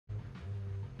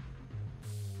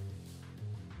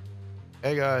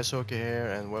Hey guys, Hawky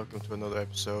here, and welcome to another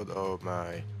episode of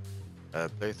my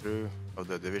playthrough of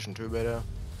the Division 2 beta.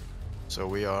 So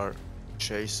we are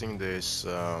chasing this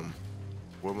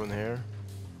woman here,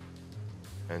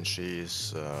 and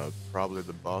she's probably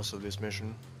the boss of this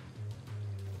mission.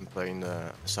 I'm playing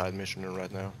the side mission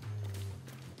right now.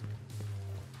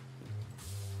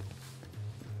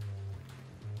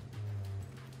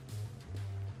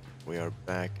 We are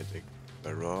back at the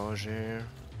garage here.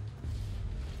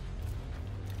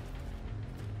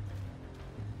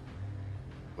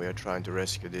 We are trying to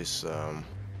rescue this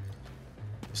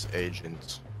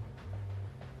agent.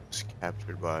 Was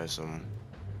captured by some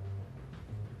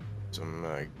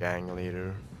gang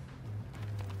leader.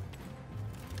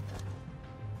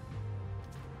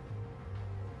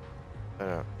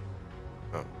 Oh.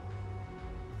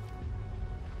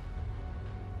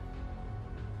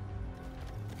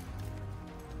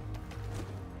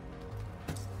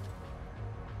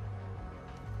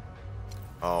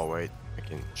 Oh wait, I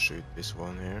can shoot this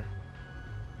one here.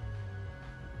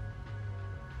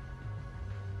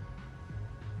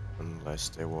 Unless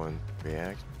they won't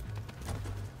react.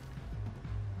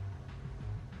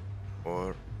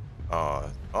 Or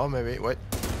oh maybe, wait.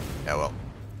 Yeah, well.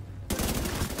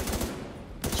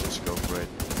 Let's just go for it.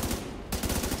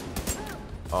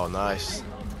 Oh nice.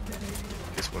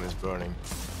 This one is burning.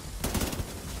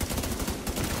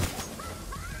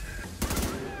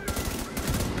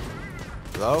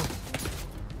 Hello?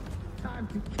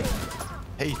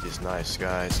 Hate this nice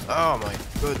guys. Oh my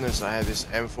goodness, I had this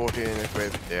M14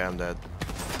 equipped. Yeah, I'm dead.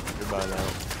 Goodbye now.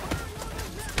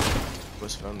 It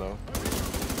was fun though.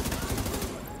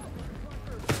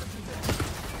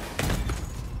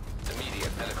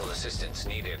 Immediate medical assistance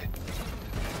needed.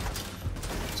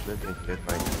 Just let me get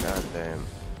my goddamn.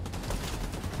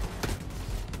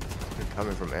 They're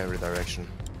coming from every direction.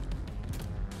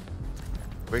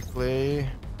 Quickly.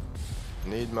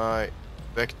 Need my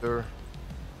vector.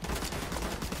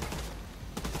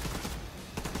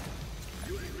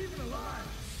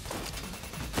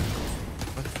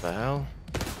 What the hell?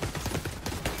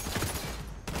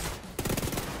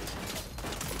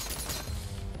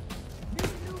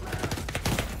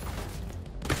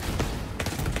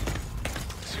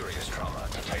 Serious trauma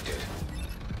detected.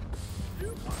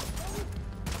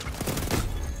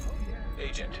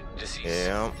 Agent deceased.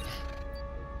 Yeah.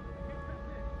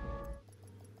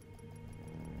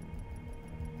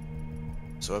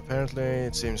 So apparently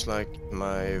it seems like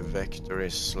my vector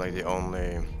is like the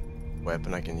only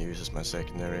weapon I can use as my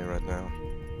secondary right now.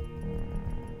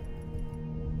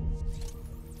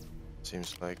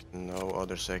 Seems like no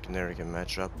other secondary can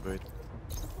match up with.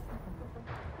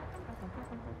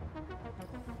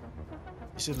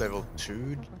 Is it level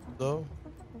 2 though?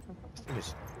 I think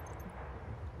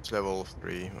it's level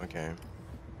 3, okay.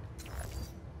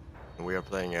 And we are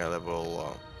playing a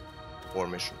level 4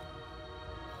 mission.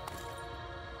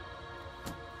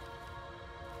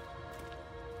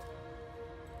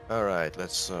 Alright,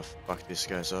 let's fuck these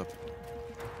guys up.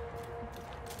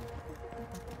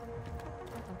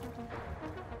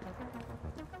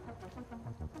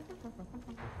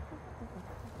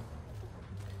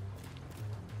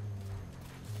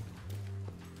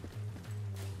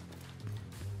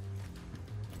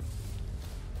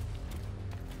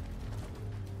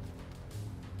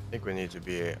 I think we need to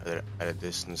be at a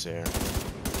distance here.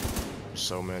 There's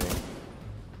so many.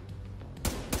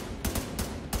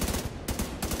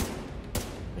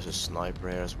 There's a sniper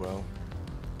here as well.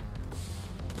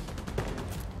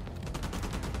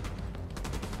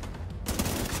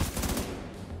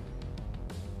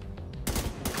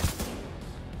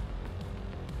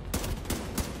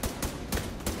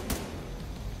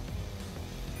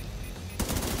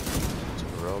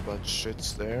 Some robot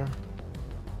shits there.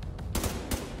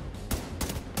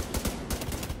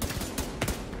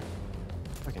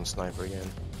 Fucking sniper again.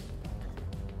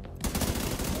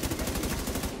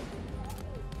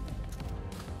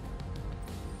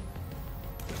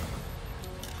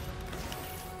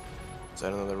 Is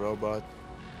that another robot?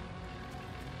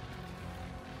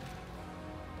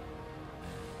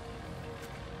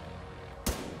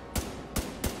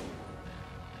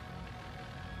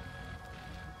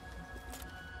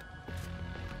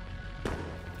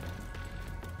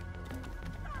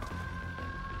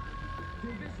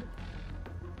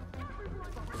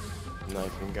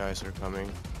 Knifing guys are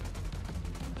coming.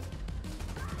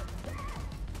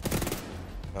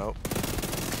 Oh.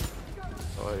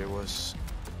 Oh, it was.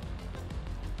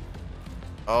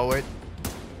 Oh, wait.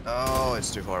 Oh,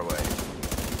 it's too far away.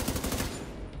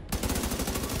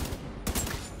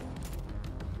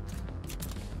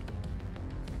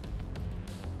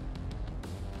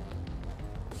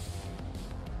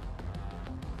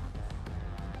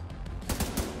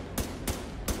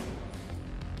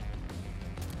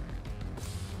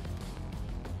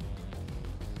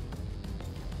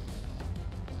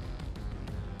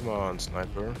 Come on,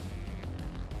 sniper.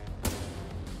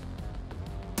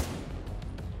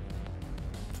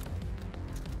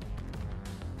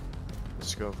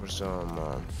 Let's go for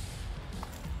some.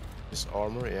 This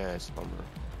armor? Yeah, it's armor.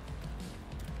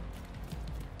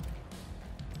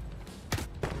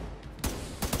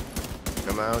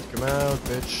 Come out,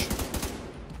 bitch.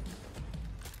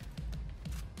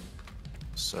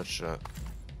 Such a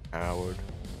coward.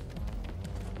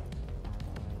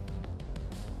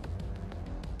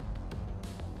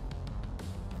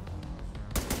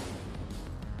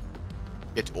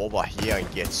 Get over here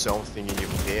and get something in your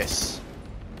face.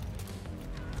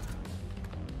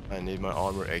 I need my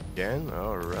armor again?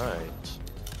 Alright.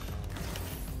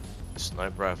 The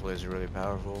sniper rifle is really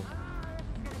powerful.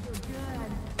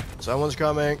 Someone's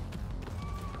coming!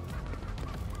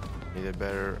 Need a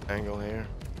better angle here.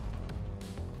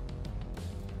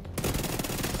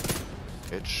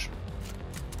 Bitch.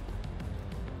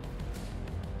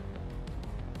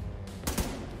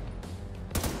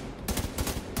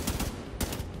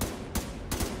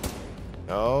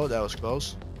 Oh, that was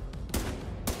close.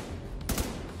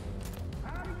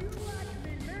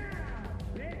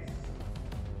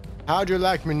 How do you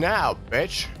like me now,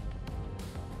 bitch?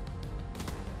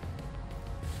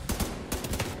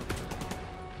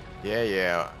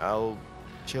 Yeah, I'll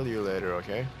kill you later,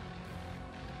 okay?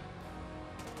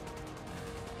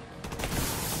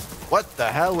 What the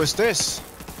hell was this?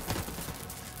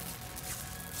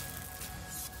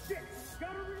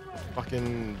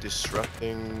 Fucking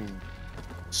disrupting,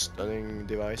 stunning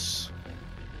device.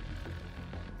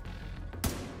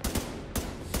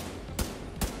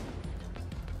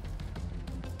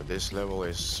 But this level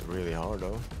is really hard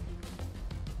though.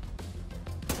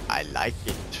 I like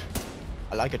it.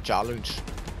 I like a challenge.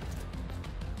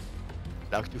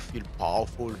 I like to feel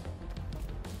powerful.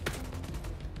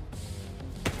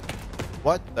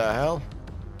 What the hell?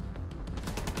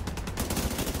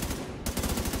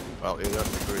 Well, you're not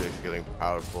really feeling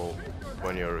powerful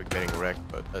when you're getting wrecked,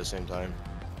 but at the same time,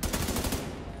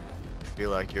 you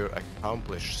feel like you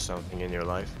accomplished something in your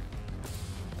life.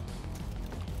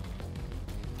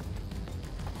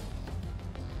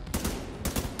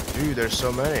 Dude, there's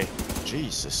so many.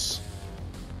 Jesus.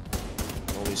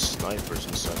 All these snipers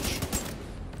and such.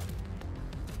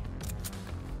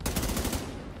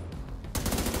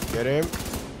 Get him.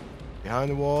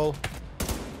 Behind the wall.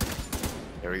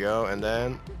 There we go, and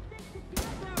then...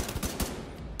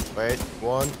 Wait,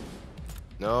 one.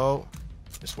 No.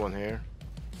 There's one here.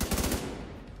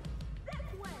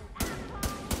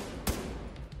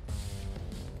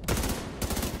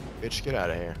 Bitch, get out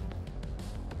of here.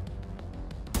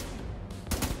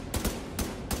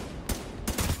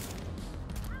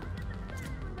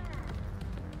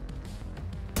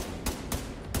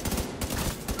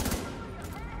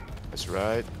 That's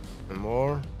right. And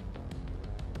more.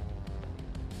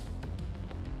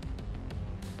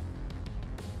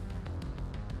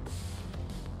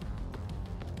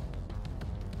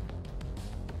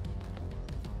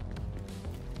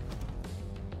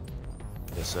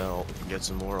 Guess I'll get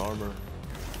some more armor.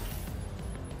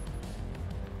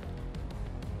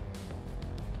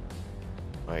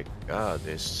 My God,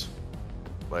 this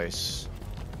place.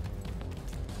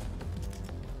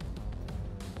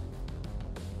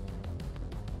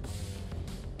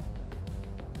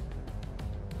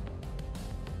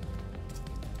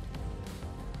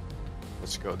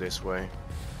 Let's go this way.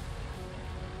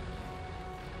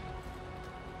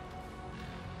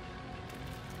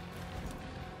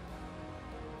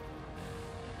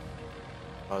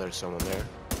 Oh, there's someone there.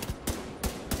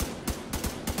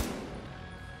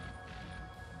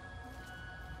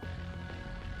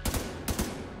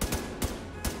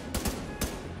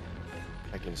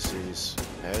 I can see his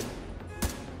head.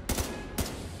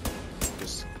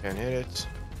 Just can't hit it.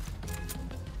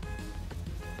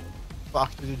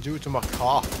 Fuck did you do to my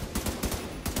car?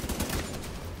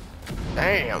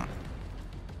 Damn!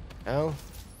 Hell.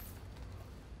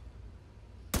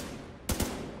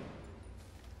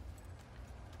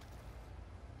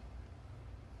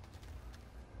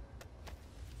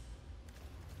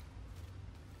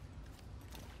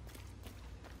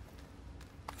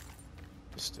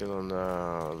 Still on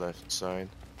the left side.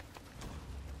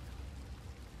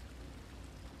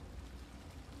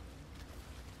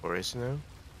 Where is he now?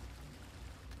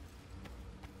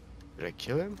 Did I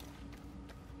kill him?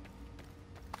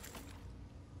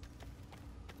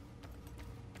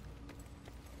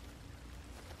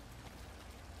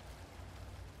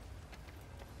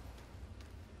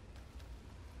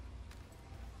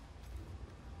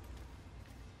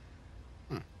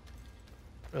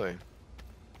 Really?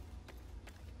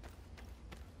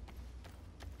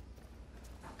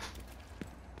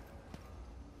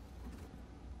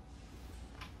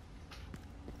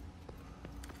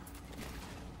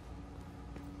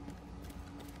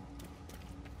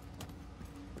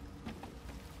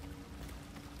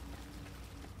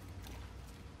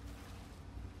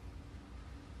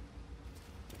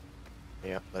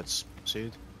 Yeah, let's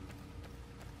proceed.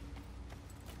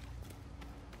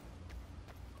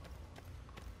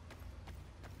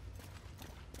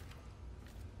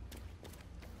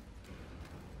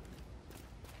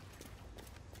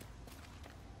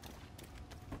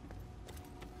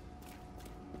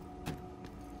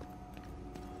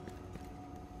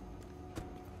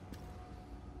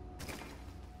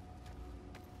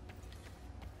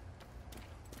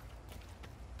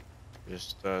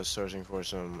 Just searching for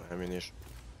some ammunition.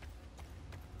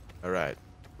 Alright,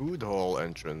 food hall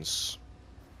entrance.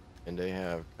 And they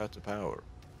have cut the power.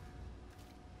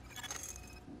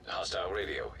 Hostile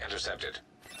radio intercepted.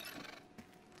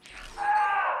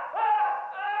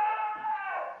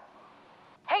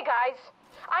 Hey guys,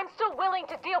 I'm still willing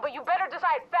to deal, but you better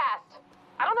decide fast.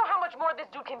 I don't know how much more this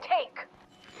dude can take.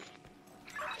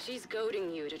 She's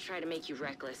goading you to try to make you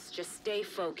reckless. Just stay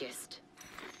focused.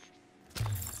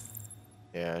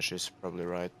 Yeah, she's probably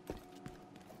right.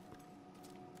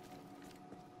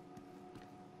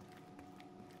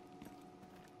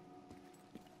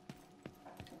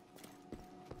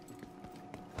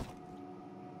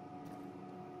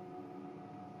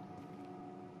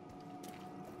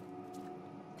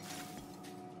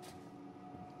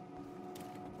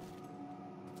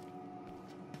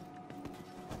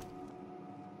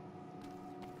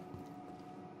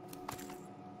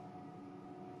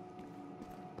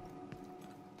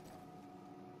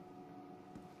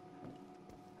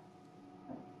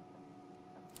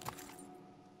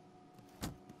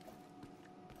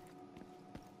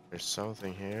 There's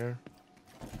something here.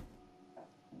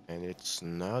 And it's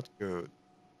not good.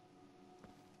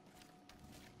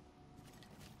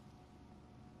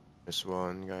 There's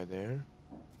one guy there.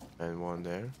 And one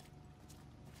there.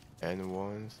 And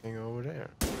one thing over there.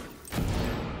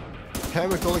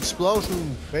 Chemical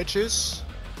explosion, bitches!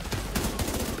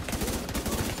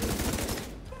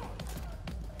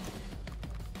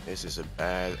 This is a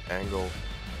bad angle.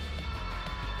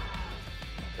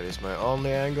 That is my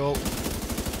only angle.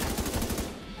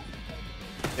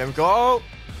 Chemical!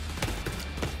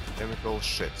 Chemical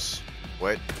shits.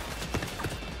 Wait.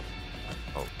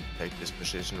 I'll take this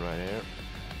position right here.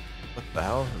 What the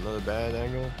hell? Another bad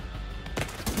angle?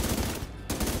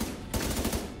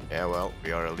 Yeah, well,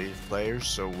 we are elite players,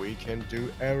 so we can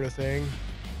do everything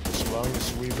as long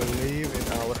as we believe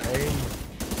in our aim.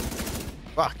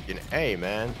 Fucking A,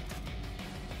 man.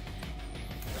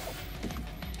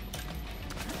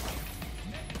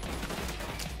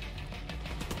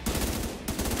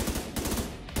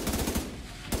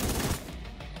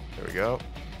 There we go.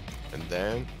 And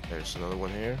then there's another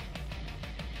one here.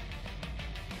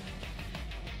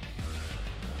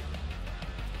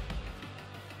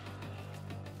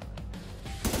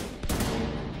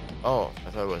 Oh, I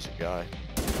thought it was a guy.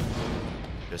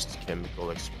 Just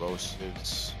chemical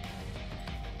explosives.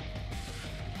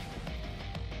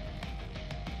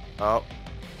 Oh.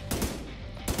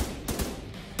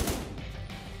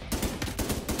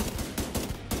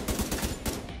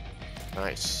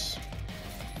 Nice.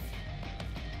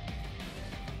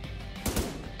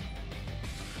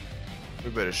 We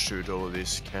better shoot all of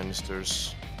these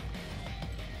canisters.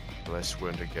 Unless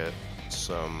we're going to get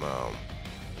some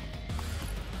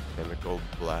chemical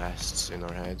blasts in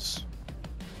our heads.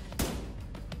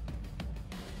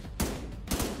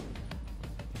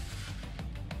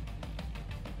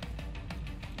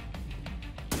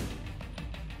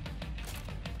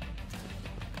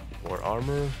 More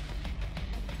armor.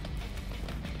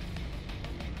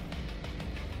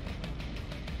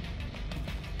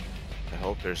 I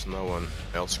hope there's no one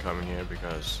else coming here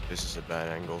because this is a bad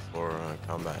angle for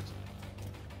combat.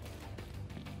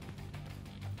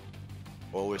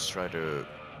 Always try to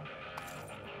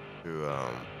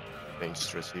think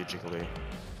strategically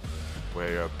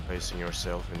where you're placing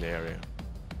yourself in the area.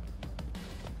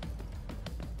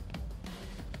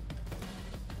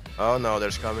 Oh no,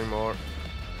 there's coming more.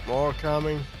 More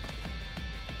coming.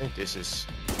 I think this is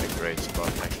a great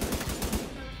spot actually.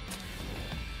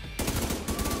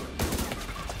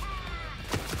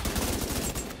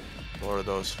 More of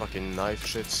those fucking knife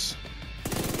shits.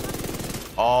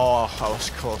 Oh, I was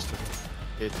close to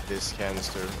hit this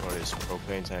canister or this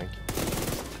propane tank.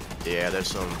 Yeah, there's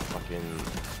some fucking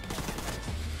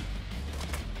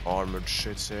armored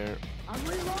shits here. I'm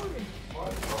reloading.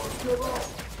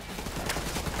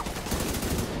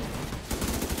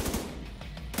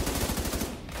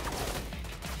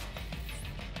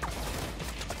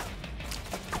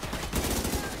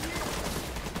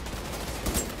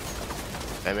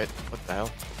 Damn it, what the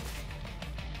hell?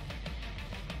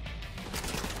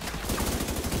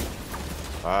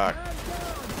 Fuck.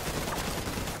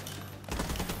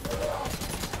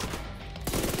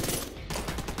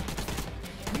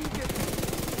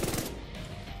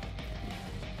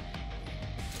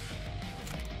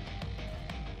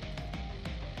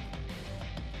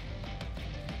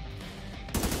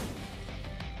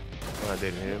 I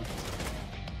didn't hit him.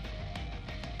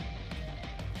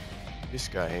 This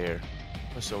guy here.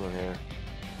 There's someone here.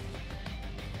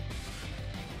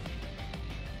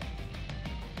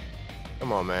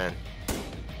 Come on, man.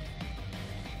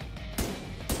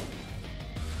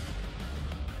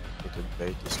 Need to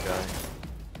bait this guy.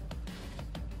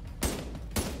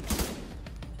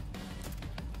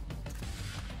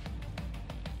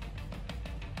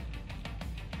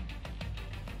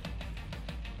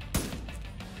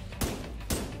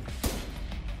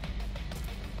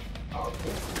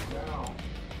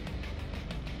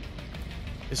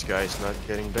 This guy is not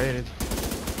getting baited.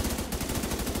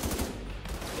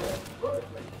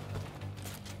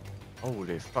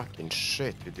 Holy fucking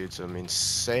shit, he did some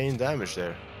insane damage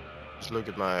there. Just look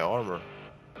at my armor.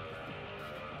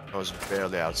 I was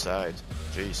barely outside.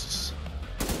 Jesus.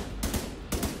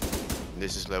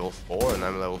 This is level 4 and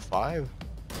I'm level 5.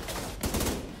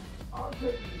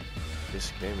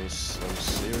 This game is some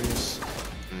serious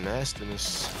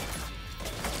nastiness.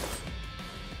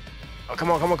 Oh,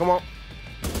 come on, come on, come on!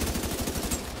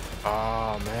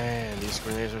 Oh man, these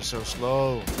grenades are so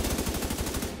slow.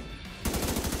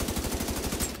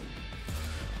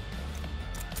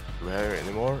 Do we have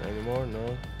any more? Any more?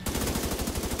 No.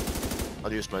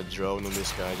 I'll use my drone on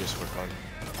this guy just for fun.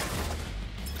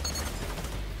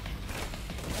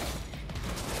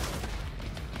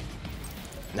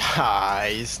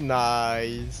 Nice,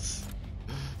 nice.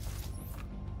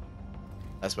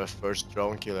 That's my first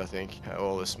drone kill, I think. I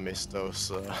always miss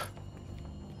those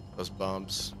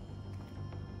bombs.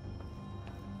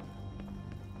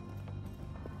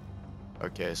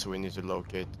 Okay, so we need to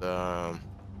locate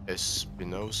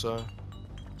Espinosa.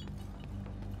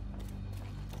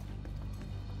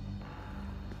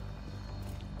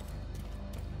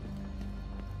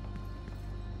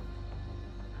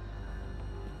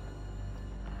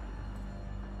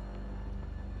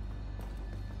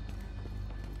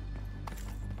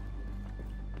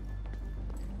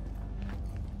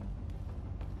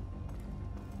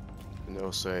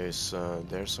 Espinosa is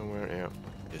there somewhere. Yeah.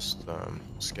 Just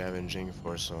scavenging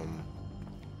for some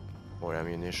more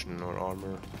ammunition or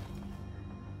armor.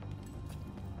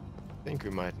 I think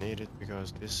we might need it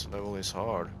because this level is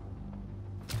hard.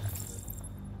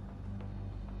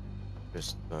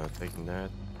 Just taking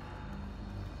that.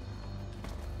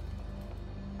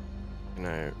 Can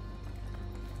I?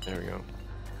 There we go.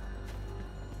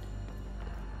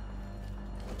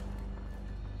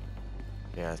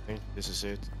 Yeah, I think this is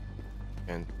it.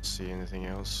 Can't see anything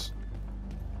else.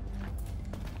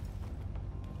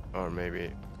 Or maybe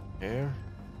here?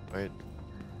 Wait.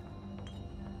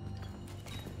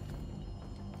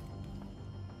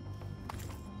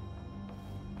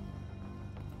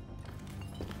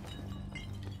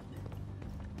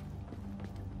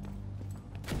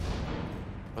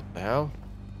 What the hell?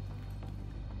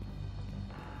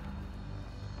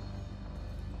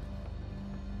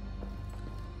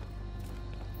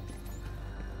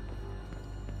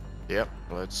 Yep,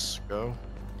 let's go.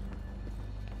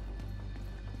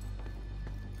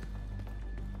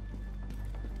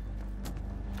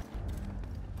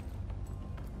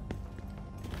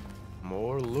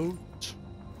 More loot.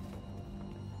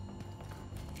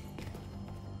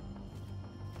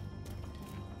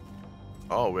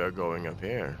 Oh, we are going up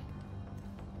here.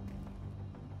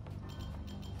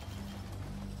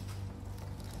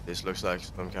 This looks like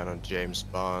some kind of James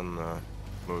Bond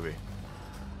movie.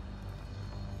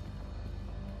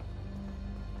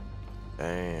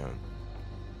 Damn.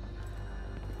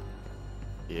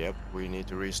 Yep, we need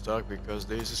to restock because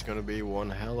this is gonna be one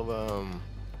hell of a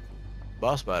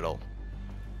boss battle.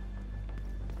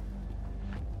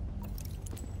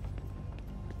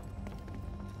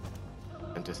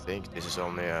 And to think this is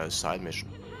only a side mission.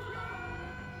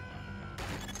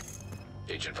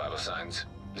 Agent vital signs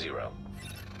 0.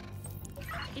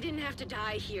 He didn't have to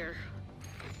die here.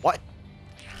 What?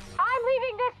 I'm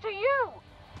leaving this to you!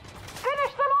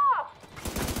 Finish them off!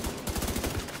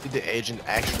 Did the agent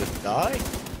actually die?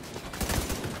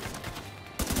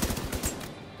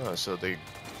 Oh, so the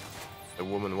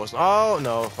woman wasn't. Oh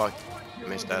no, fuck! I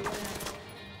missed that.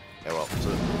 Yeah, well, so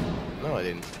no, I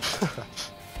didn't.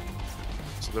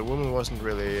 So the woman wasn't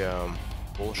really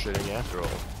bullshitting after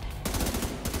all.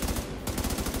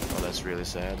 Oh, that's really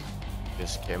sad.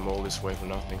 Just came all this way for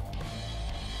nothing.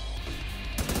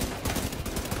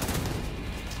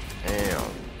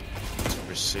 Damn, it's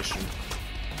precision.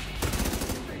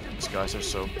 These guys are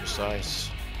so precise.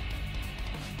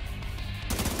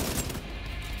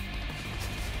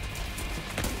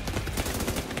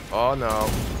 Oh no.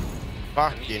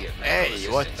 Fucking hey,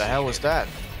 what the hell was that?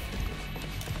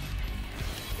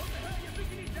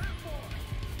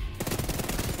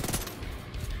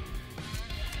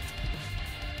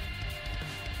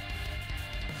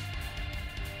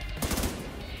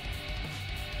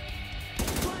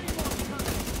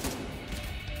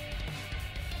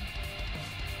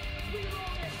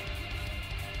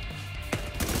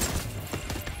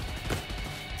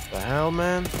 hell,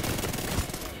 man?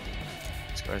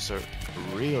 These guys are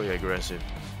really aggressive.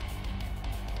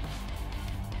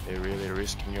 They're really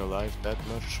risking your life that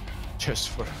much just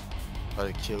for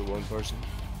try to kill one person.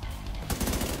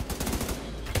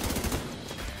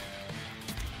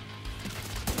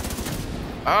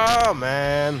 Oh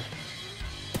man!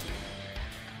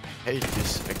 I hate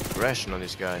this aggression on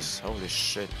these guys. Holy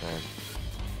shit, man.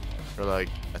 They're like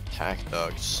attack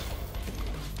dogs.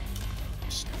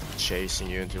 Just chasing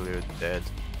you until you're dead.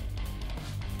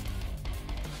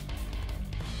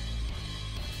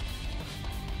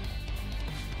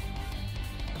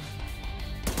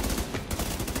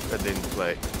 I didn't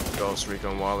play Ghost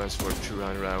Recon Wildlands for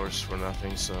 200 hours for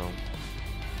nothing, so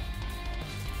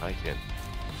I can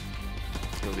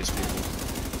kill these people.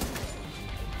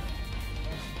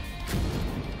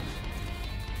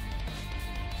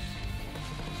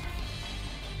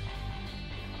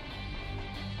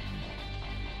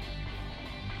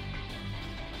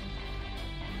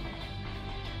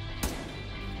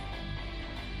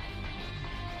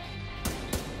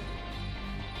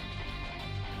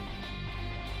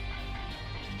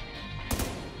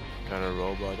 Kind of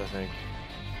robot, I think.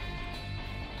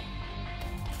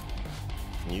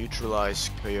 Neutralize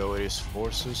Coyote's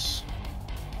forces.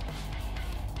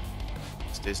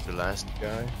 Is this the last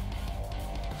guy?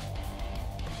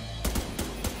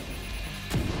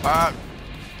 Ah!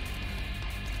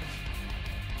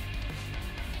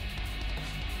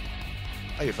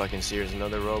 Are you fucking serious?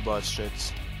 Another robot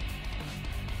shit?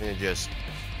 Then it just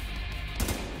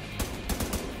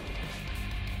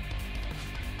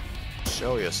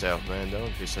show yourself, man.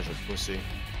 Don't be such a pussy.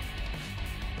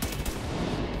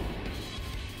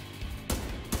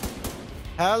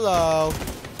 Hello.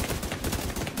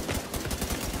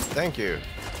 Thank you.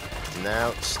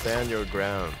 Now stand your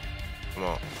ground. Come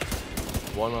on.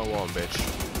 1-on-1,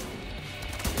 bitch.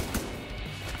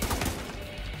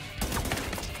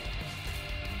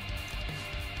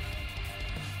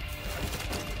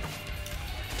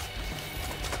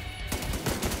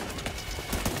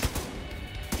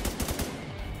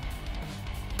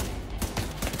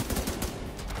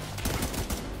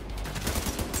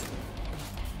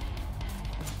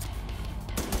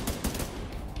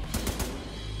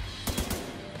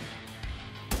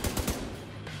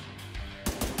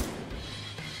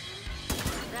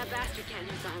 That bastard can't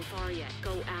have gone far yet.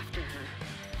 Go after her.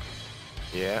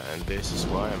 Yeah, and this is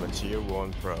why I'm a tier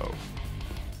 1 pro.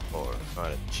 Or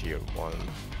not a tier 1.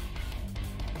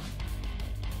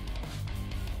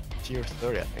 Tier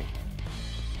 30, I think.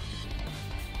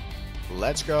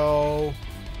 Let's go!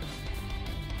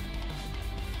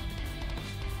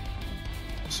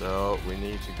 So we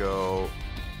need to go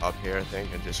up here, I think.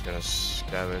 I'm just gonna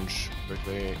scavenge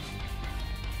quickly.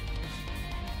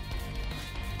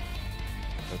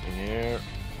 Nothing here.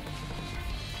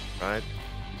 Right.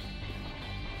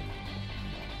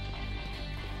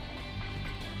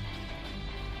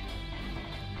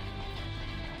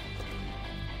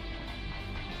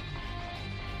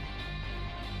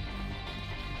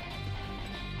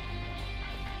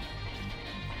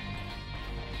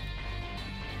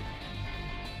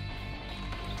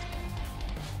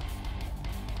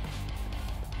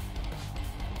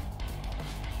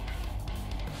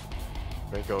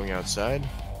 We're going outside.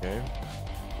 Okay.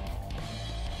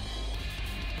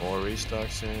 More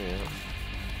restocks here, yeah.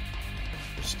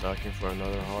 Restocking for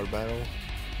another hard battle.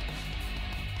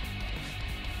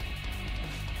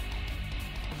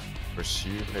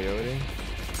 Pursue Coyote.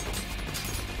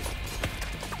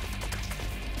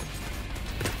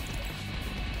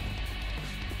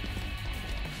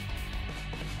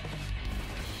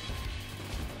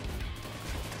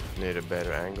 Need a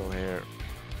better angle here.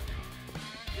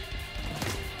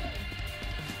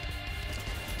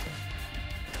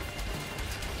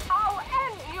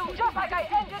 Just like I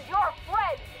ended your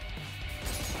friend!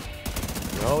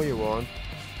 No, you won't,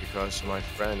 because my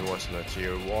friend wasn't a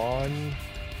tier 1.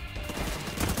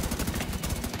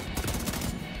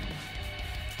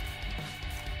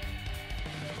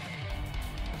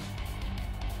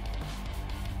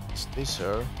 Is this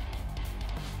her?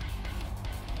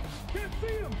 Can't see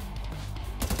him.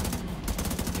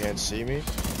 Can't see me?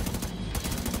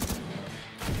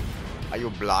 Are you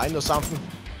blind or something?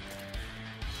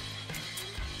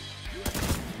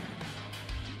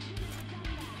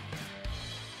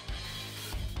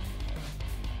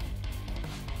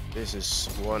 This is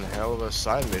one hell of a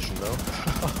side mission, though.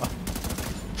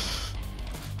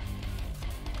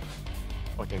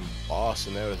 Fucking boss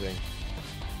and everything.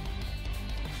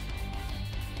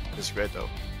 It's great, though.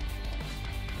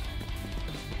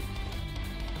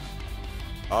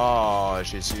 Oh,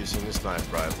 she's using the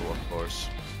sniper rifle, of course.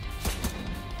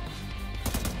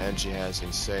 And she has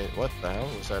insane. What the hell?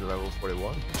 Was that level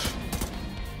 41?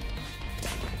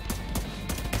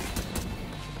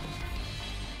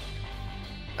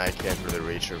 I can't really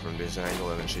reach her from this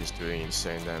angle, and she's doing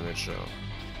insane damage, so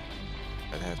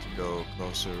I'd have to go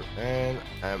closer. And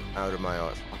I'm out of my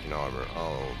fucking armor.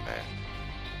 Oh man.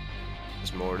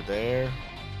 There's more there.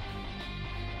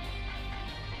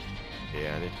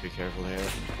 Yeah, I need to be careful here.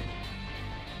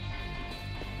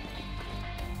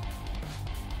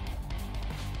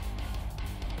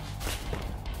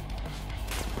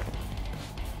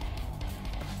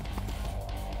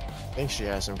 I think she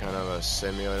has some kind of a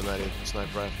semi-automatic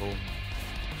sniper rifle.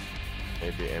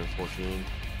 Maybe M14.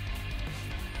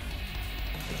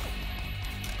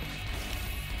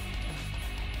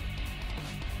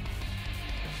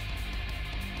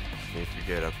 Need to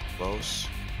get up close.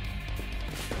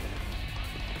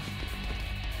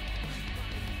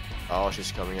 Oh,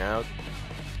 she's coming out.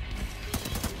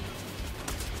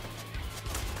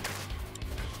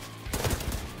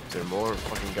 Is there more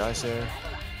fucking guys there?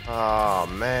 Oh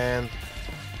man.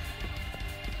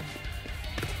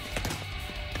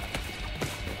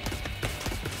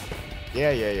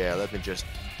 Yeah. Let me just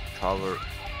cover.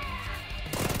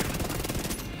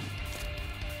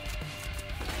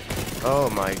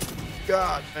 Oh my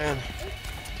god, man.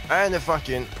 And the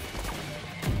fucking.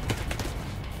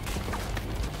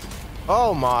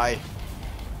 Oh my.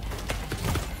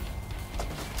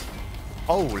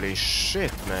 Holy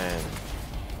shit, man.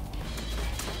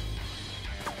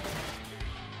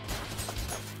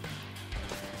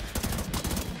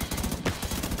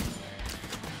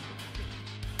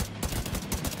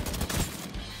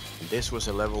 This was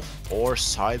a level 4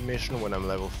 side mission when I'm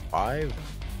level 5.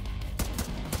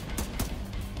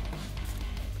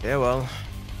 Yeah, well,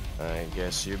 I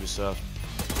guess Ubisoft.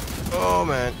 Oh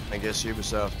man, I guess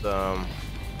Ubisoft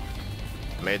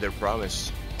made their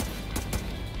promise.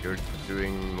 You're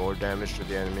doing more damage to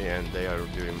the enemy, and they are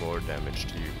doing more damage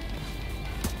to you.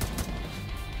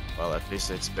 Well, at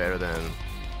least it's better than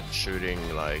shooting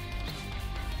like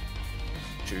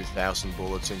 2,000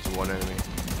 bullets into one enemy.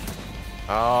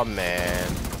 Oh man,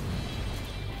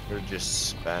 you're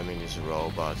just spamming these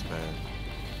robots, man.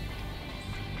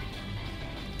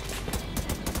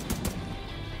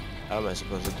 How am I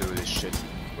supposed to do this shit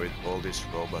with all these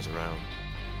robots around?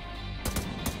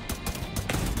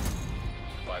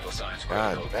 Vital signs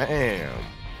God critical. damn.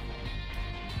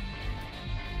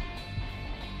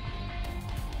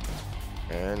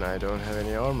 And I don't have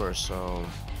any armor, so...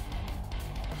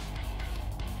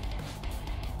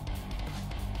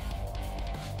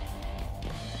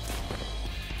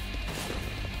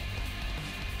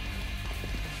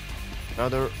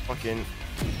 Another fucking...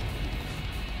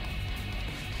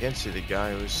 Can't see the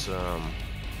guy who's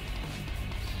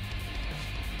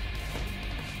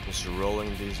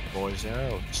rolling these boys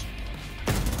out.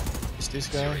 Is this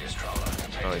guy? Serious trauma.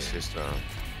 Oh, it's this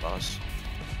boss.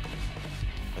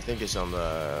 I think it's on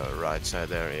the right side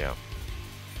there, yeah.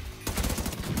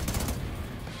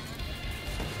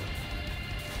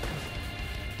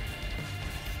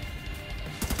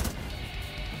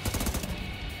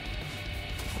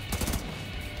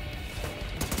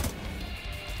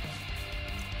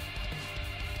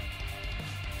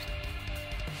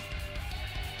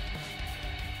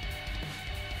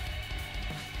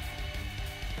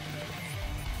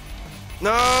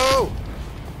 No!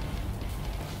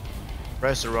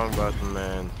 Press the wrong button,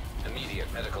 man.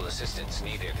 Immediate medical assistance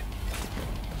needed.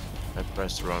 I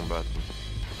pressed the wrong button.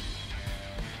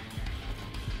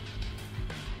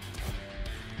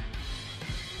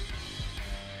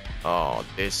 Oh,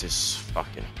 this is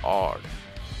fucking hard.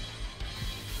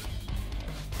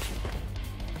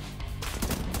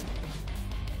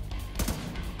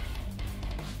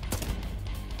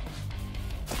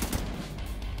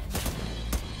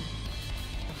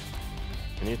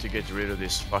 I need to get rid of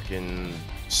this fucking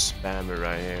spammer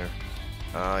right here.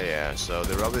 Oh yeah, so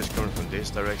the rubber is coming from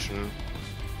this direction.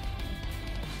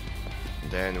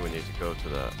 Then we need to go to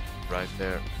the right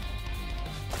there.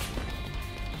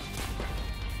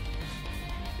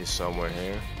 He's somewhere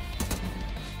here.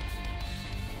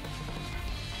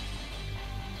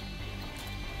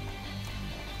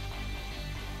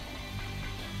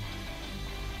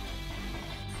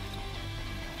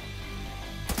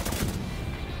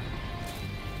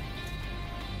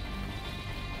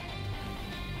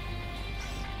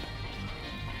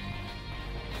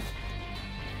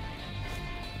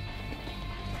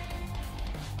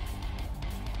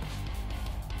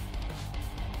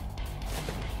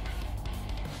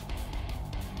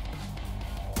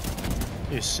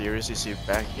 Are you serious? Is he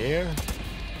back here?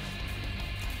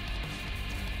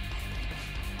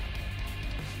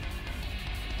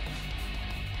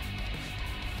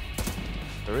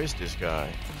 Where is this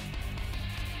guy?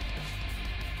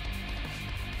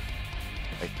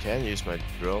 I can use my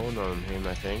drone on him,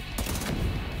 I think.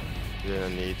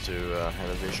 Then I need to have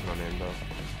a vision on him though.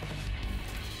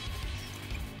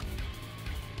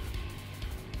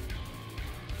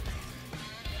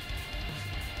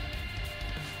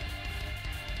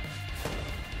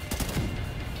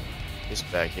 He's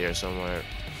back here somewhere.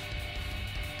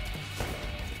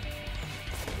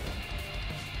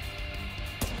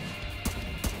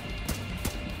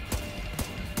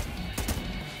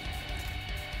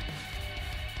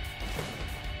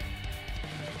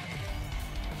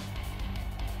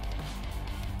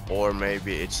 Or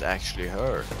maybe it's actually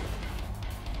her.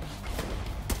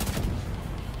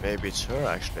 Maybe it's her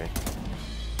actually.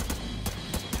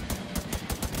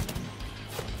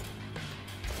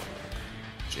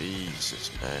 Jesus,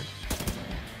 man.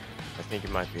 I think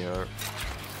it might be her.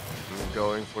 I'm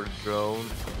going for the drone.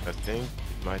 I think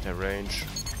it might have range.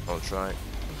 I'll try.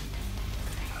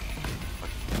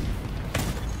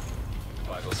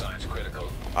 Vital signs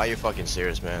critical. Are you fucking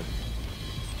serious, man?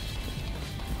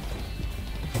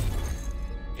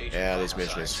 Agent Yeah, this vital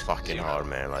mission is signs fucking 0. hard,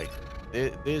 man. Like,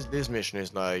 this mission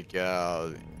is like,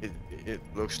 it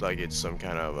looks like it's some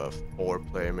kind of a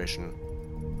 4-player mission.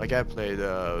 Like I played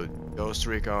Ghost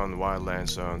Recon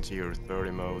Wildlands on tier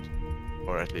 30 mode,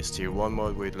 or at least tier 1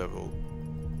 mode with level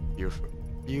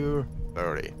tier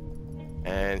 30,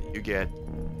 and you get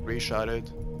 3-shotted.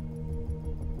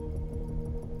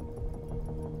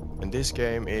 And this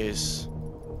game is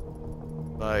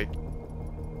like,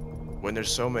 when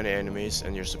there's so many enemies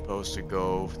and you're supposed to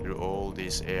go through all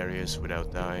these areas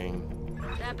without dying,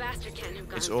 That bastard can't have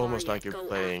gone it's far almost yet. like you're Go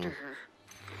playing after her.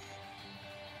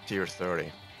 tier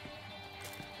 30.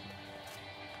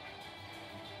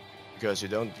 Because you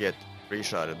don't get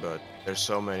 3-shotted, but there's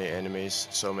so many enemies,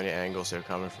 so many angles they're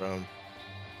coming from,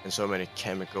 and so many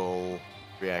chemical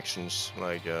reactions,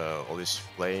 like all these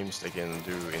flames, they can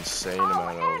do insane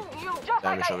amount of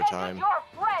damage over time.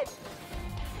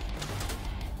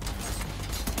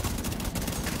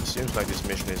 It seems like this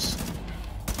mission is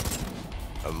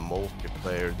a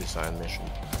multiplayer design mission.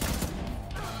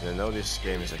 And I know this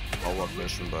game is a co-op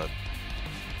mission, but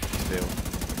still.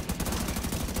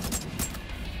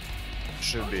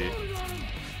 Should be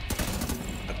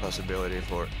a possibility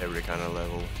for every kind of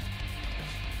level.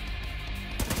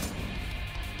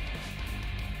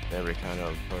 Every kind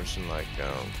of person, like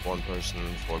 1 person,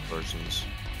 4 persons.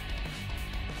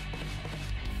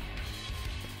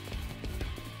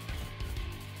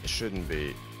 It shouldn't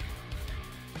be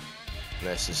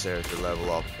necessary to level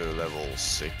up to level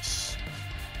 6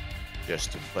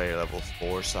 just to play a level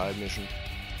 4 side mission.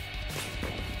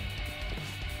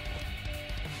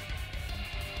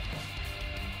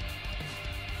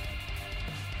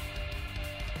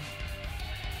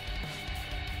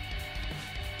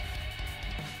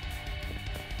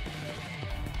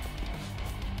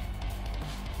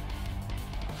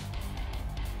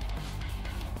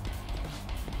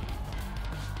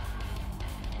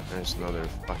 There's another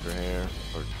fucker here,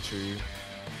 or 2,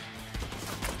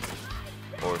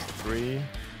 or 3.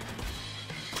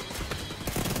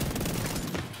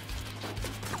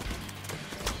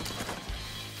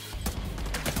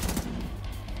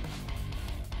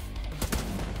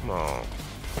 Come on.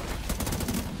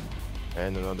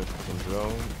 And another fucking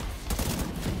drone.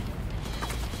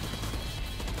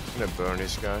 I'm gonna burn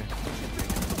this guy.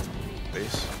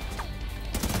 Please.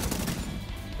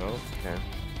 Oh, okay.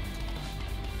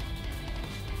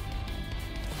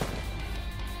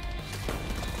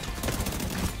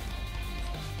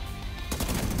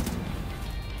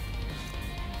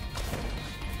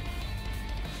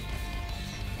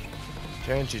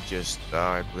 Can't you just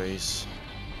die, please?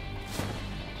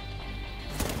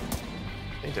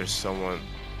 I think there's someone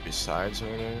besides her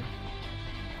there.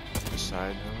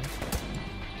 Beside her.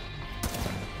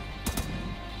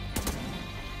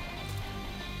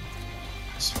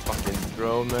 This fucking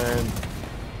drone, man.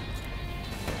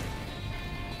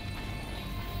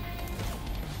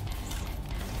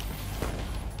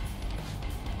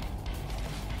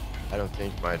 I don't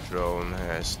think my drone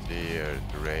has the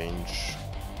range.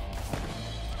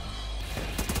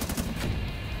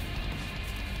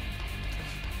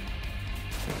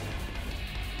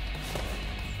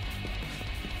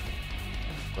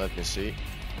 Let me see.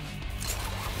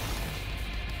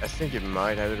 I think it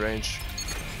might have a range.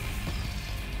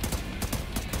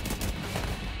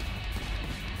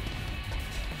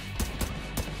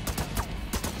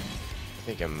 I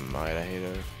think I might have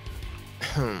hit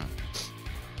her.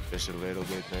 Just a little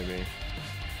bit, maybe.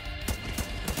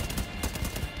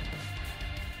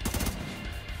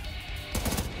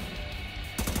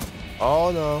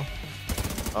 Oh no.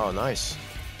 Oh, nice.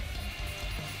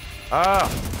 Ah!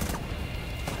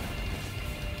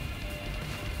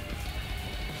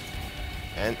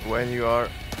 And when you are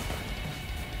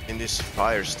in this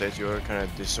fire state, you are kind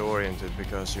of disoriented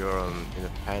because you're in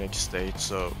a panic state,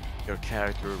 so your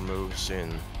character moves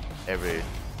in every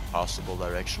possible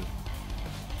direction.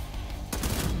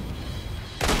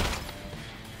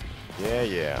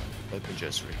 Yeah. Let me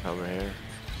just recover here.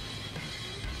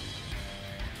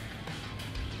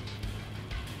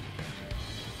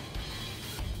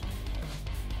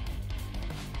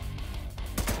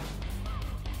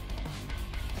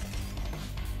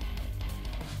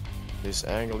 This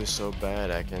angle is so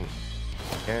bad I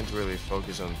can't really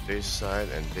focus on this side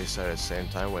and this side at the same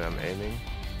time when I'm aiming.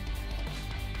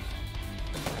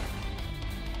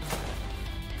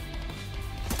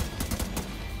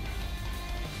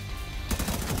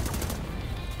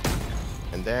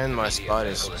 And then my spot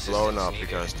is blown up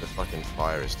because the fucking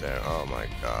fire is there. Oh my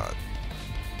god.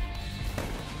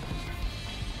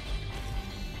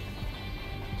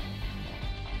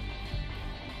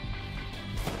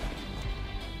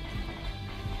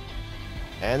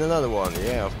 And another one,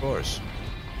 yeah, of course.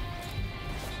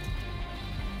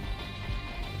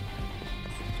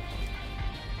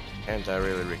 Can't I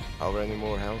really recover any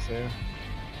more health here?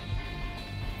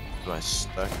 Am I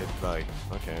stuck at like...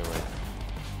 Okay, wait.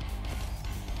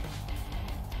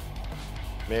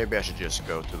 Maybe I should just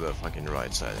go to the fucking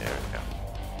right side here. Yeah.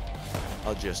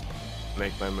 I'll just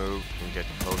make my move and get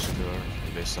closer to her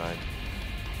on this side.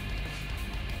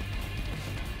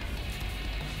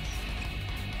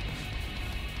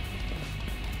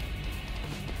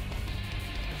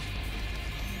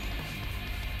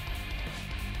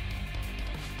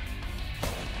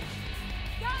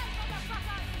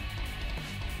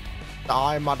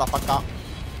 Die, motherfucker!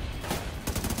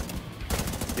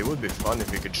 It would be fun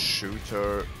if you could shoot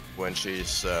her when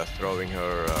she's throwing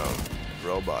her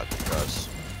robot, because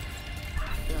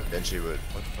then she would...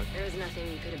 What? There was nothing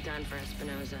you could have done for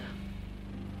Espinosa.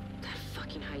 That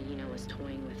fucking hyena was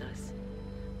toying with us.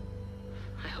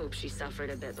 I hope she suffered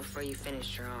a bit before you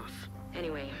finished her off.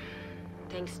 Anyway,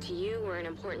 thanks to you, we're an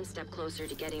important step closer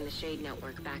to getting the Shade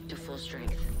Network back to full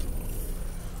strength.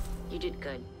 You did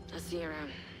good. I'll see you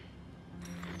around.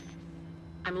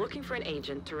 I'm looking for an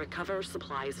agent to recover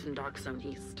supplies from Dark Zone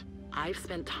East. I've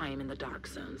spent time in the Dark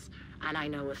Zones, and I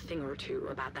know a thing or two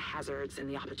about the hazards and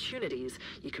the opportunities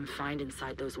you can find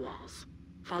inside those walls.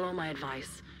 Follow my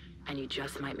advice, and you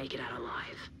just might make it out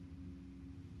alive.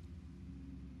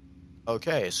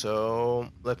 Okay, so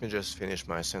let me just finish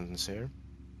my sentence here.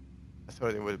 I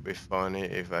thought it would be funny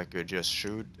if I could just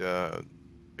shoot the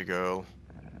girl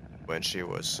when she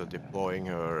was deploying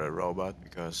her robot,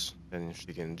 because then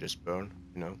she can just burn,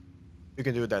 you know. You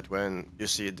can do that when you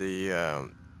see the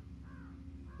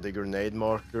grenade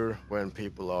marker when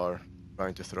people are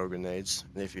trying to throw grenades,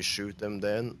 and if you shoot them,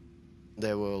 then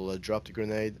they will drop the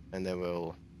grenade and they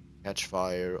will catch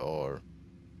fire or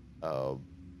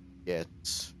get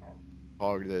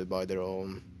targeted by their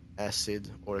own acid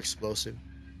or explosive.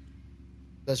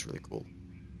 That's really cool.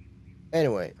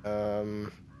 Anyway,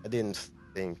 I didn't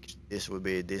think this would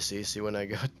be this easy when I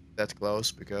got that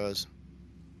close, because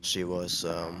she was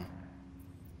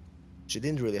she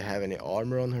didn't really have any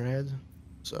armor on her head,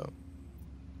 so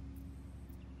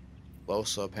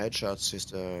close-up headshots is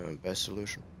the best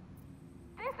solution.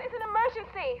 This is an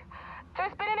emergency.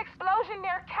 There's been an explosion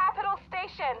near Capitol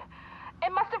Station.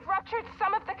 It must have ruptured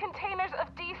some of the containers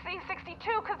of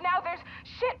DC-62, because now there's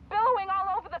shit billowing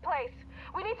all over the place.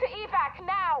 We need to evac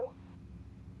now.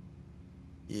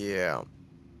 Yeah,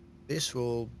 this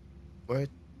will wait.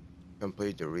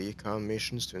 Complete the recon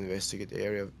missions to investigate the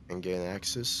area and gain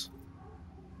access.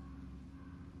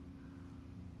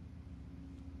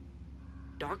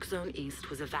 Dark Zone East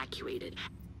was evacuated.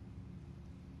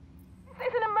 This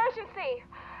is an emergency.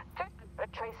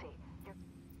 Tracy,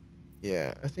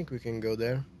 Yeah, I think we can go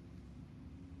there.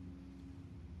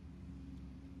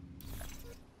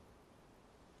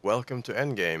 Welcome to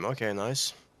Endgame. Okay,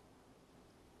 nice.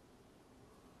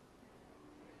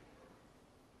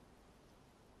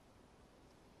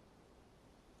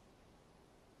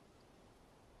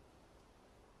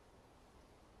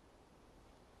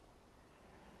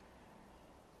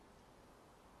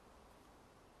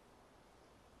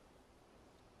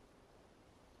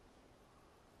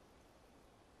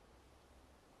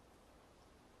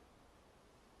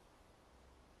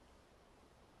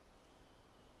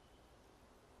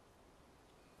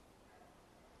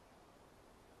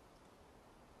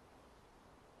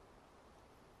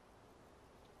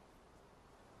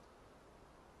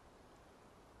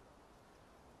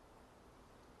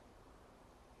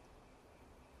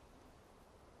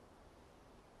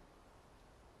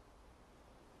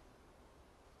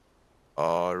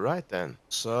 Alright then,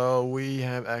 so we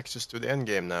have access to the end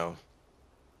game now.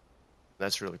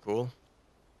 That's really cool.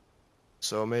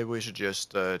 So maybe we should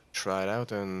just try it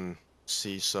out and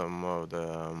see some of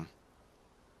the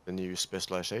new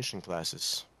specialization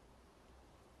classes.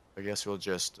 I guess we'll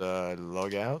just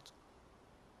log out.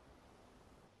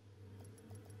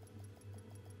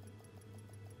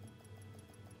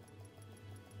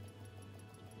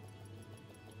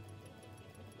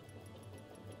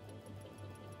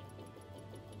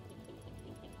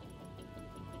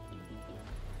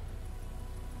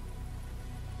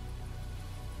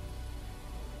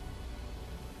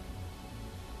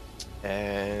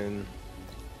 And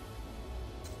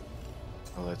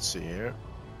let's see here.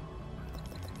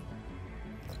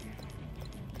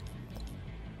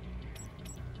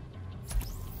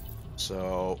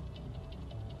 So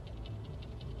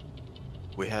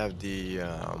we have the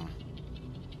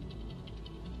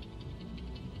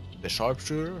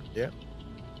sharpshooter, yeah,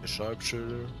 the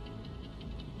sharpshooter.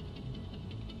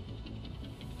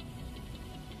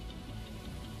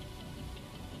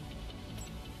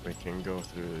 We can go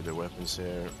through the weapons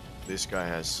here. This guy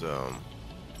has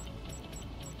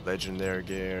legendary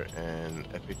gear and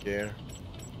epic gear,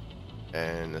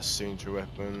 and a signature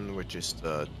weapon, which is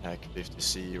the TAC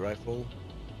 50C rifle,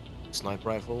 sniper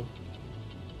rifle.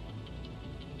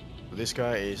 So this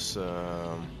guy is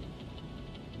for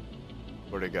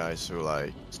the guys who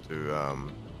like to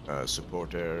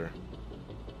support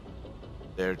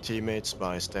their teammates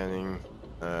by standing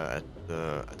at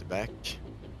the back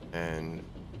and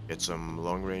get some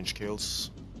long range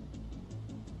kills.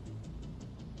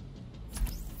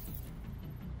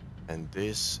 And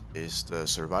this is the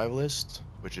survivalist,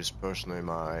 which is personally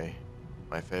my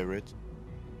favorite.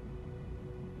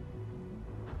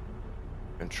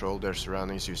 Control their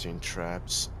surroundings using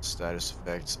traps, status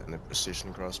effects, and a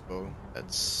precision crossbow.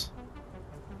 That's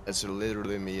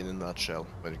literally me in a nutshell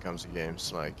when it comes to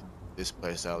games. Like, this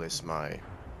playstyle is my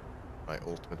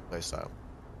ultimate playstyle.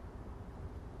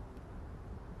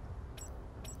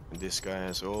 And this guy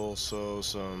has also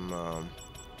some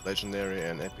legendary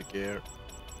and epic gear.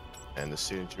 And the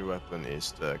signature weapon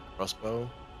is the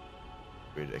crossbow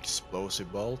with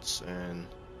explosive bolts, and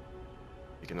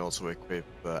you can also equip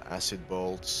acid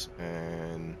bolts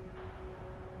and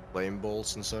flame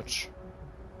bolts and such.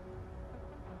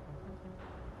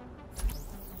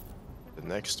 The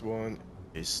next one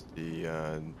is the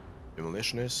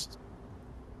demolitionist.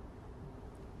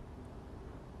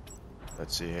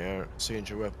 Let's see here.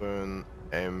 Signature weapon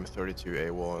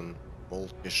M32A1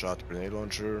 multi-shot grenade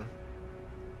launcher.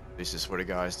 This is for the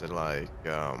guys that like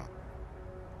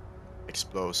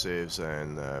explosives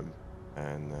and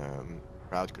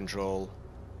crowd control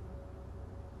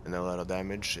and a lot of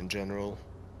damage in general.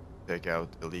 Take out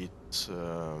elite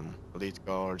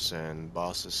guards and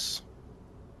bosses.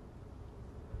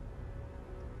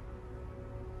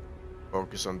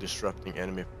 Focus on disrupting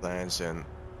enemy plans and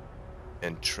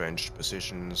entrenched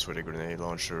positions with a grenade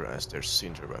launcher as their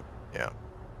signature weapon. Yeah.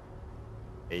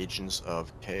 Agents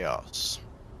of Chaos.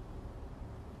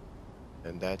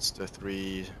 And that's the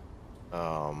three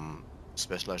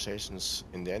specializations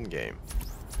in the end game.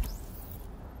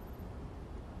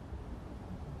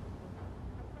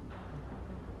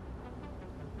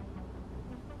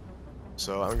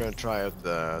 So I'm gonna try out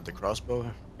the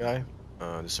crossbow guy,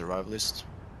 the survivalist.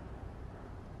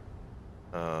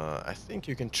 I think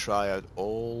you can try out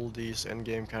all these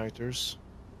endgame characters,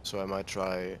 so I might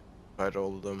try out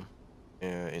all of them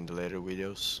in the later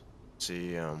videos,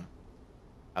 see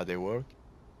how they work.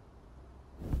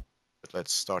 But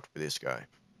let's start with this guy.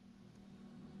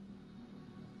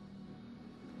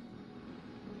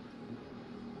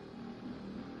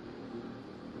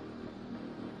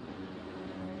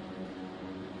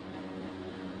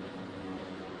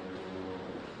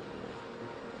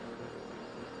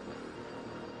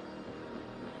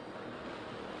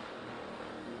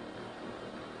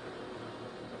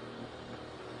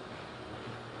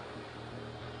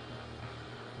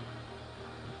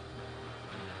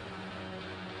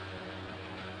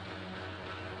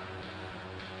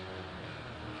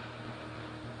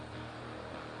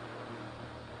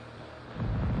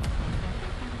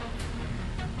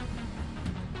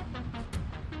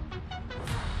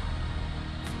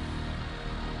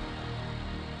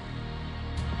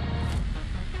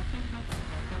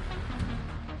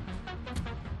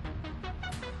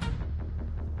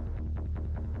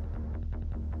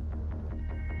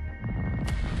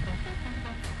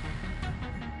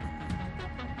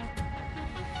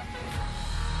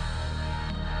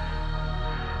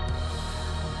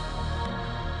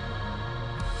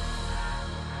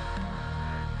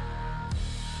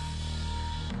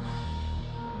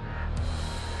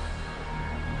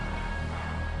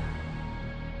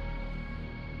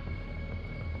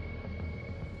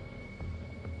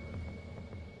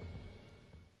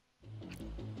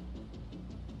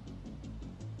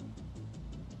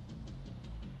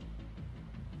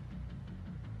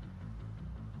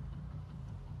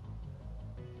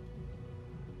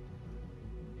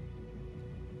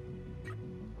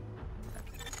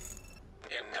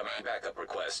 Backup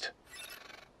request.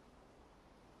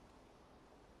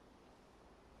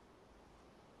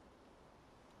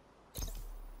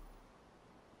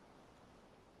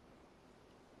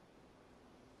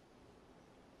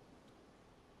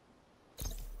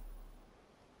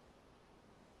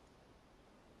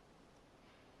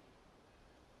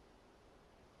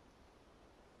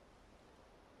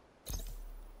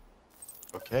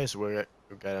 Okay, so we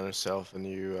got ourselves a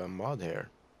new mod here.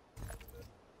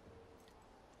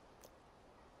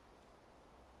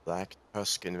 Black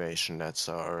Tusk invasion. That's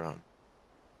our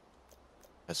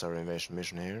invasion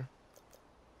mission here.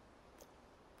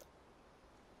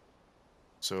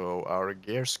 So our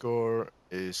gear score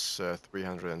is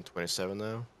 327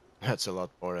 now. That's a lot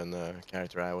more than the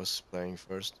character I was playing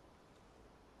first.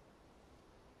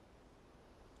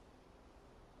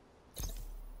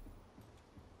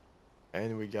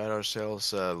 And we got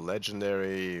ourselves a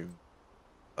legendary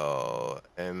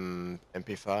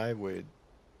MP5 with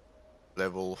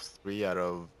level 3 out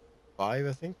of 5,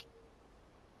 I think.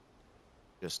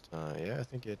 Just, yeah, I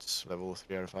think it's level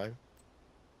 3 out of 5.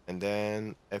 And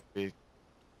then epic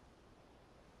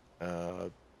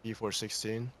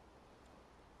P416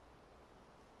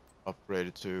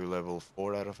 upgraded to level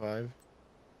 4 out of 5.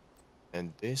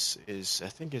 And this is, I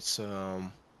think it's,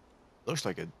 looks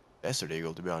like a Desert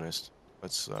Eagle, to be honest.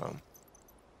 Let's,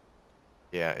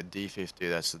 yeah, a D50,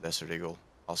 that's the Desert Eagle.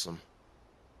 Awesome.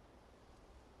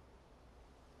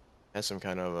 Has some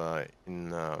kind of,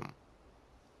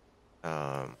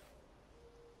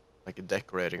 like a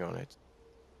decorating on it.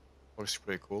 Looks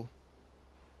pretty cool.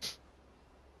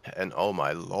 And oh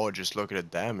my lord, just look at the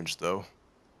damage though.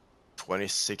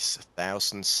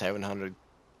 26,700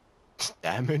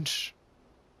 damage?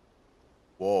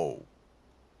 Whoa.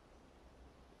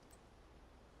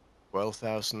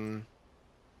 12,000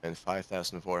 and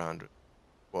 5,400.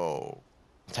 Whoa.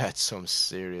 That's some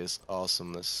serious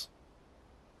awesomeness.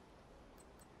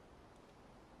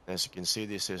 As you can see,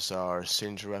 this is our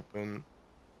Singe weapon,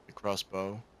 the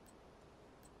crossbow.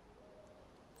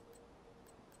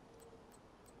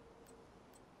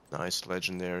 Nice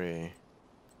legendary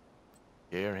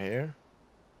gear here.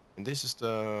 And this is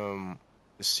the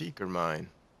Seeker mine,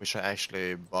 which I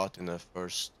actually bought in the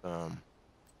first, in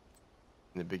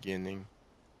the beginning.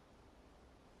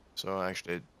 So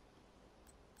actually,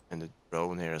 and the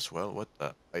drone here as well. What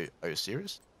the? Are you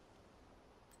serious?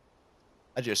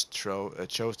 I just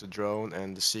chose the drone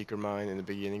and the Seeker mine in the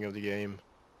beginning of the game,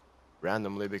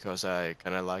 randomly because I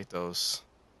kind of like those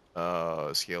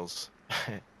skills.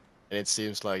 And it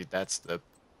seems like that's the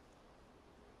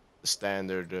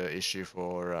standard issue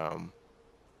for a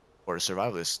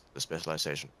survivalist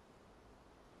specialization.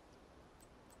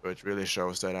 So it really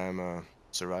shows that I'm a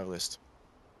survivalist.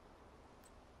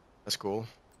 That's cool.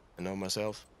 I know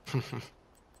myself.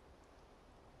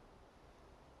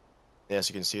 As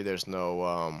you can see, there's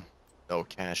no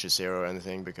caches here or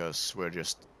anything because we're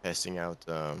just testing out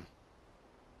the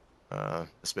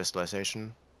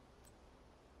specialization.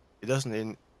 It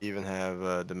doesn't even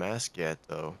have the mask yet,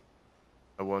 though.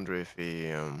 I wonder if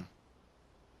he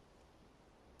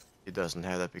doesn't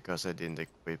have that because I didn't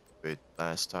equip it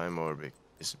last time, or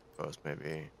because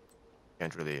maybe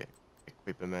can't really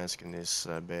equip a mask in this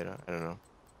beta. I don't know.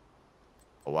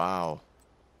 Oh, wow,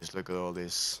 just look at all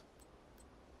these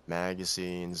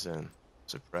magazines and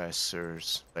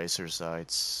suppressors, laser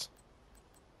sights,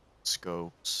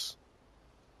 scopes.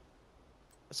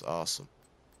 That's awesome.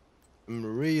 I'm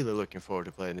really looking forward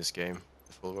to playing this game,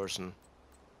 the full version.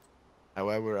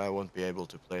 However, I won't be able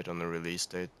to play it on the release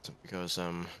date because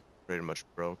I'm pretty much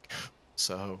broke.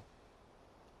 So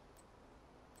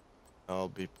I'll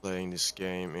be playing this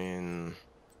game in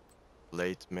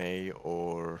late May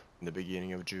or in the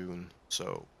beginning of June.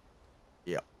 So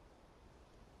yeah,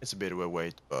 it's a bit of a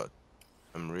wait, but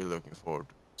I'm really looking forward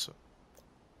to it. So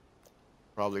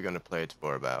probably gonna play it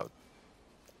for about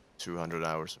 200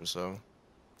 hours or so.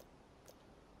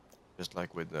 Just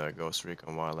like with Ghost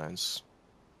Recon Wildlands.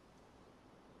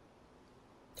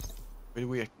 Will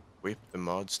we equip the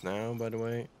mods now, by the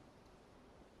way?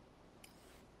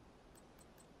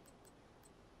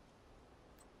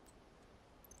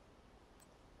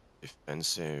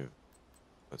 Defensive.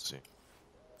 Let's see.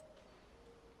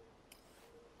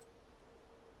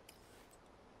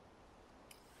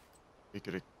 We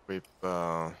could equip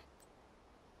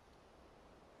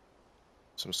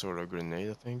some sort of grenade,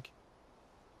 I think.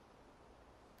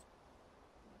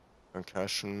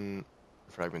 Concussion,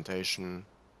 fragmentation.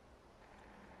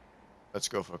 Let's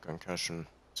go for concussion.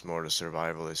 It's more the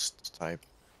survivalist type.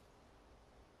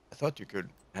 I thought you could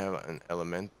have an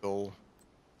elemental,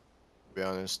 to be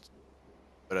honest,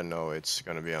 but I know it's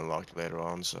gonna be unlocked later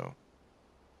on, so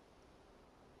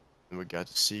And we got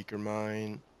the Seeker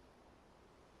Mine.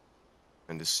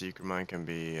 And the Seeker Mine can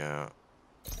be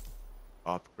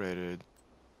upgraded.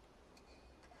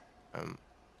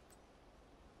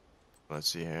 Let's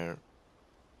see here.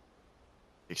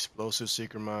 Explosive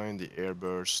Seeker Mine, the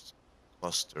Airburst,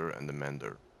 Cluster, and the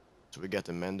Mender. So we got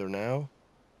the Mender now.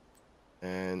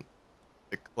 And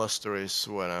the Cluster is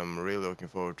what I'm really looking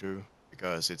forward to,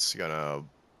 because it's gonna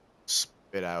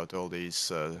spit out all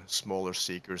these smaller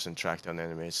Seekers and track down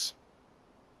enemies.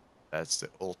 That's the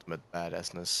ultimate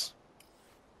badassness.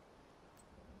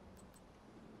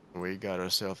 We got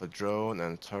ourselves a drone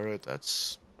and a turret.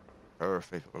 That's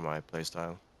perfect for my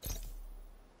playstyle.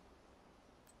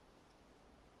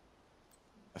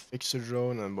 A fixer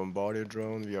drone and bombardier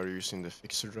drone. We are using the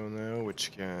fixer drone now,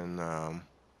 which can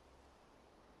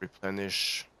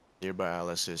replenish nearby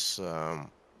allies'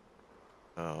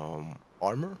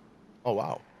 armor. Oh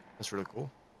wow, that's really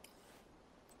cool.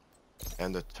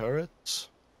 And the turret,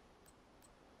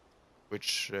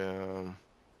 which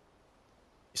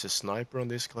is a sniper on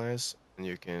this class, and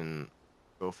you can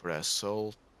go for the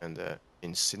assault and the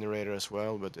incinerator as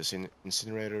well, but the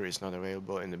incinerator is not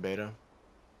available in the beta,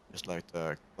 just like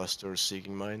the cluster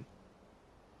seeking mine.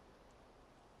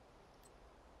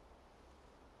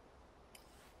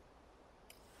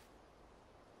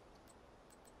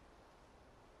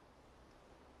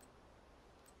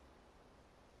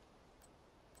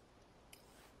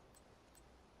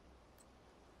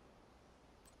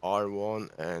 R1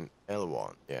 and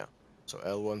L1, yeah. So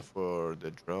L1 for the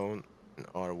drone and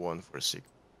R1 for seeker.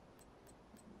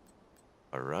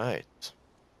 Alright.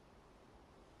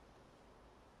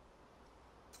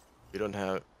 We don't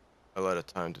have a lot of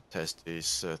time to test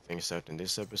these things out in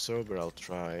this episode, but I'll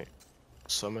try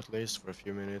some at least for a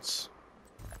few minutes.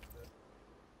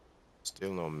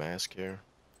 Still no mask here.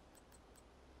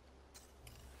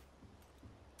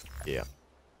 Yeah.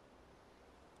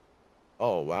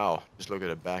 Oh wow, just look at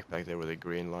the backpack there with the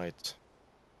green light.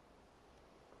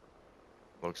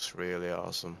 Looks really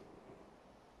awesome.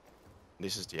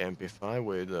 This is the MP5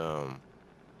 with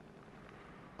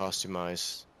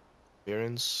customized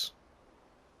appearance.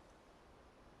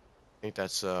 I think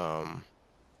that's a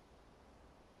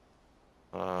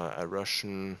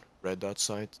Russian red dot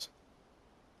sight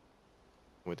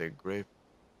with a grip,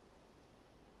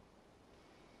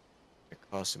 a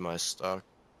customized stock.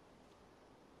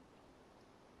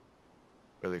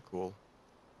 Really cool.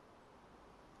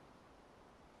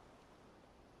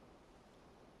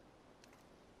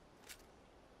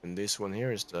 And this one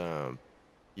here is the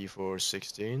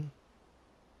P416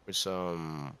 with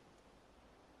some,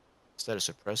 is that a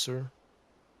suppressor?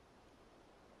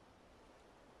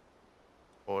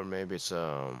 Or maybe it's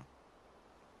I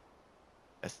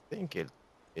think it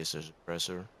is a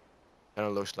suppressor. Kind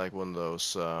of looks like one of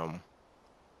those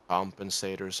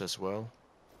compensators as well.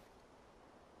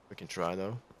 We can try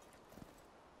though.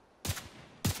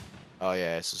 Oh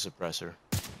yeah, it's a suppressor.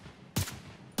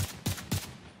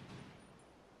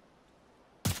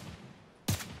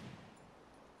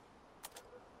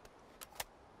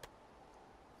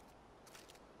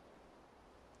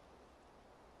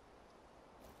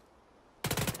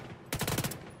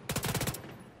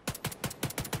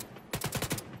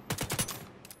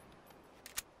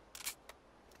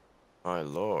 My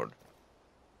lord.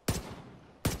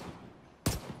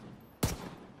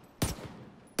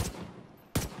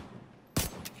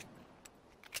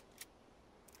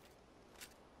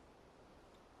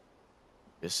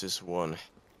 This is one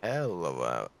hell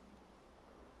of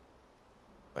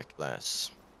a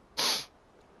class.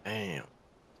 Damn. I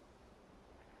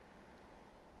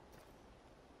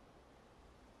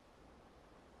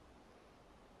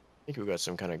think we got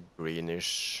some kind of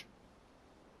greenish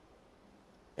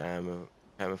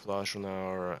camouflage on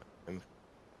our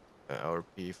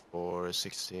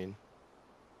P416.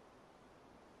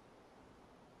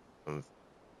 Some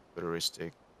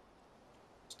futuristic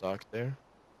stock there.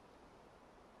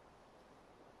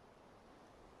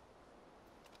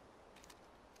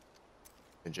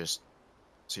 You just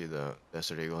see the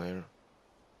Desert Eagle here.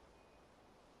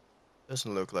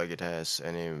 Doesn't look like it has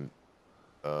any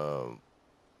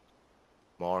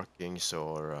markings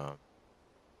or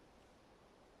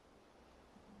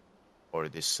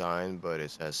design, but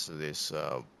it has this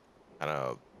kind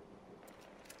of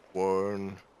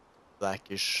worn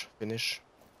blackish finish.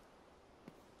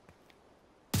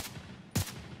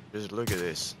 Just look at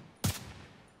this.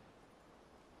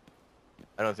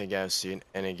 I don't think I've seen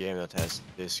any game that has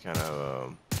this kind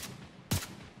of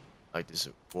like this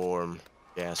warm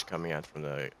gas coming out from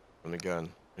the gun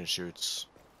and shoots.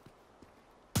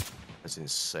 That's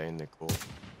insanely cool.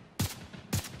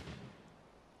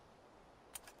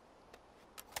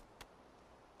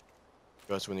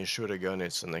 Because when you shoot a gun,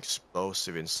 it's an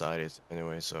explosive inside it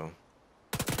anyway, so.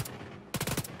 You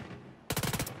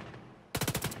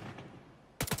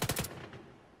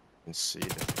can see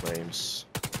the flames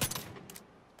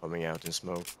coming out in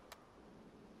smoke.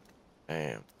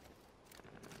 Damn.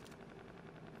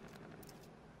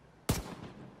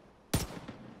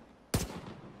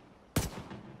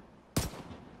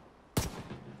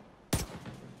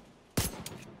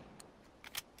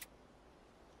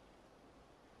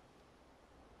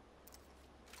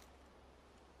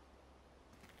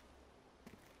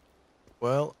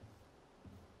 Well,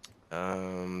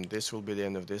 this will be the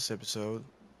end of this episode.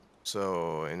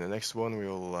 So in the next one,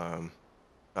 we'll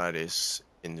try this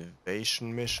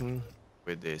invasion mission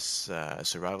with this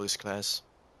survivalist class.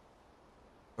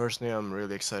 Personally, I'm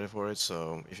really excited for it.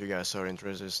 So if you guys are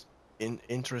interested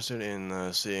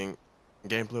in seeing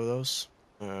gameplay of those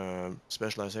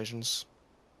specializations,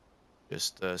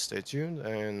 just stay tuned,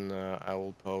 and I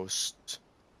will post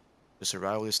the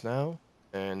survivalist now,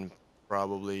 and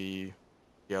probably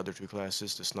the other two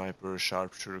classes, the sniper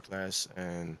sharpshooter class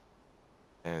and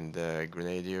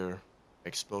grenadier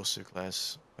explosive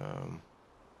class,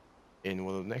 in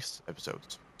one of the next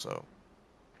episodes. So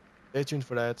stay tuned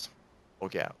for that.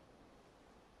 Okay, out.